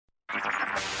HT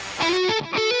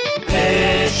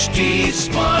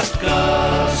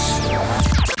Smartcast.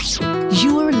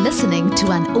 You are listening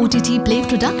to an OTTplay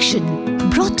production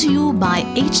brought to you by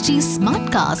HT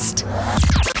Smartcast.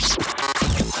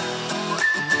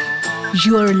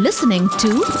 You are listening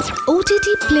to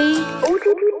OTTplay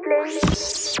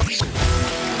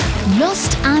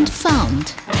Lost and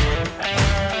Found.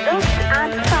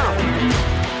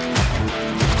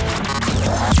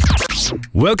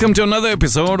 Welcome to another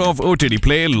episode of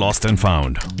OTTplay Lost and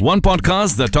Found, one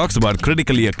podcast that talks about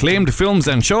critically acclaimed films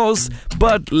and shows,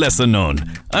 but lesser known.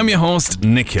 I'm your host,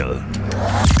 Nikhil.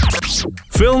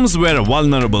 Films where a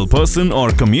vulnerable person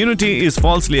or community is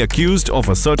falsely accused of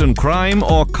a certain crime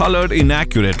or colored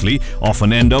inaccurately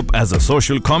often end up as a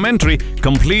social commentary,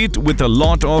 complete with a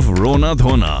lot of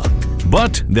rona-dhona.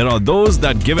 But there are those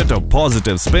that give it a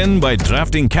positive spin by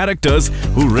drafting characters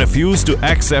who refuse to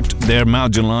accept their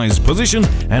marginalized position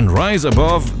and rise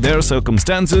above their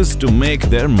circumstances to make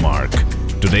their mark.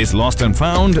 Today's Lost and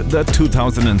Found, the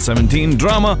 2017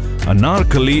 drama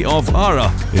Anaarkali of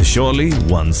Aarah, is surely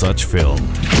one such film.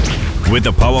 With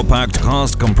a power-packed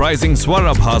cast comprising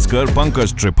Swara Bhaskar,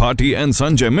 Pankaj, Tripathi and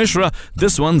Sanjay Mishra,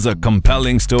 this one's a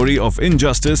compelling story of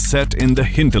injustice set in the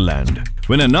hinterland.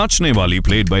 When a nachnewali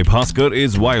played by Bhaskar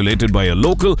is violated by a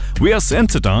local, we are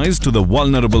sensitized to the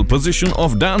vulnerable position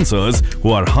of dancers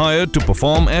who are hired to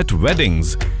perform at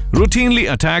weddings.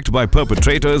 Routinely attacked by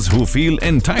perpetrators who feel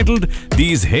entitled,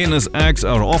 these heinous acts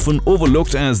are often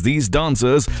overlooked as these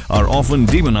dancers are often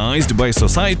demonized by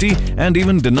society and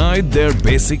even denied their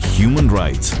basic human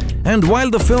rights. And while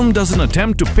the film doesn't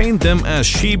attempt to paint them as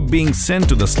sheep being sent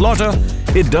to the slaughter,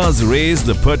 it does raise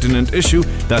the pertinent issue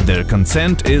that their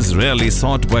consent is rarely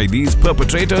sought by these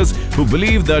perpetrators who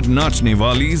believe that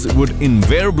nachnewalis would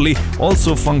invariably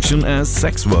also function as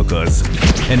sex workers.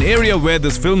 An area where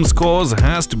this film's cause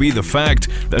has to be the fact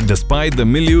that despite the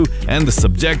milieu and the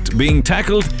subject being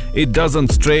tackled, it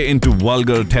doesn't stray into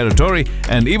vulgar territory,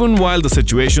 and even while the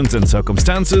situations and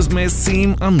circumstances may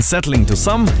seem unsettling to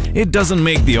some, it doesn't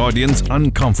make the audience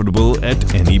uncomfortable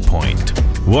at any point.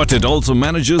 What it also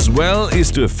manages well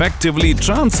is to effectively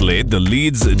translate the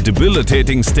lead's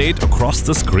debilitating state across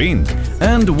the screen.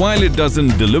 And while it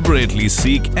doesn't deliberately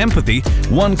seek empathy,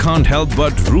 one can't help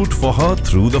but root for her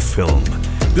through the film.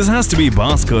 This has to be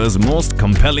Bhaskar's most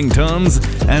compelling turns,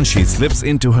 and she slips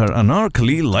into her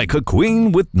Anarkali like a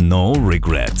queen with no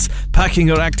regrets, packing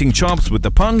her acting chops with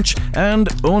a punch and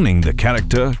owning the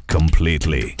character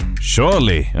completely.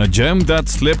 Surely a gem that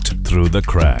slipped through the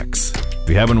cracks. If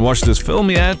you haven't watched this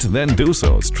film yet, then do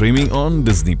so, streaming on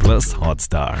Disney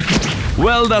Hotstar.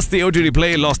 Well, that's the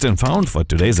OTTplay Lost and Found for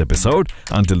today's episode.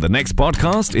 Until the next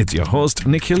podcast, it's your host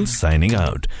Nikhil signing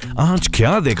out. Aaj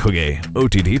kya dekhoge?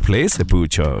 OTTplay se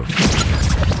poocho.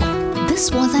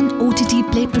 This was an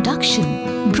OTTplay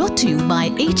production brought to you by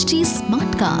HT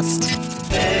Smartcast.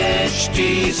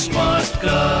 HT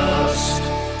Smartcast.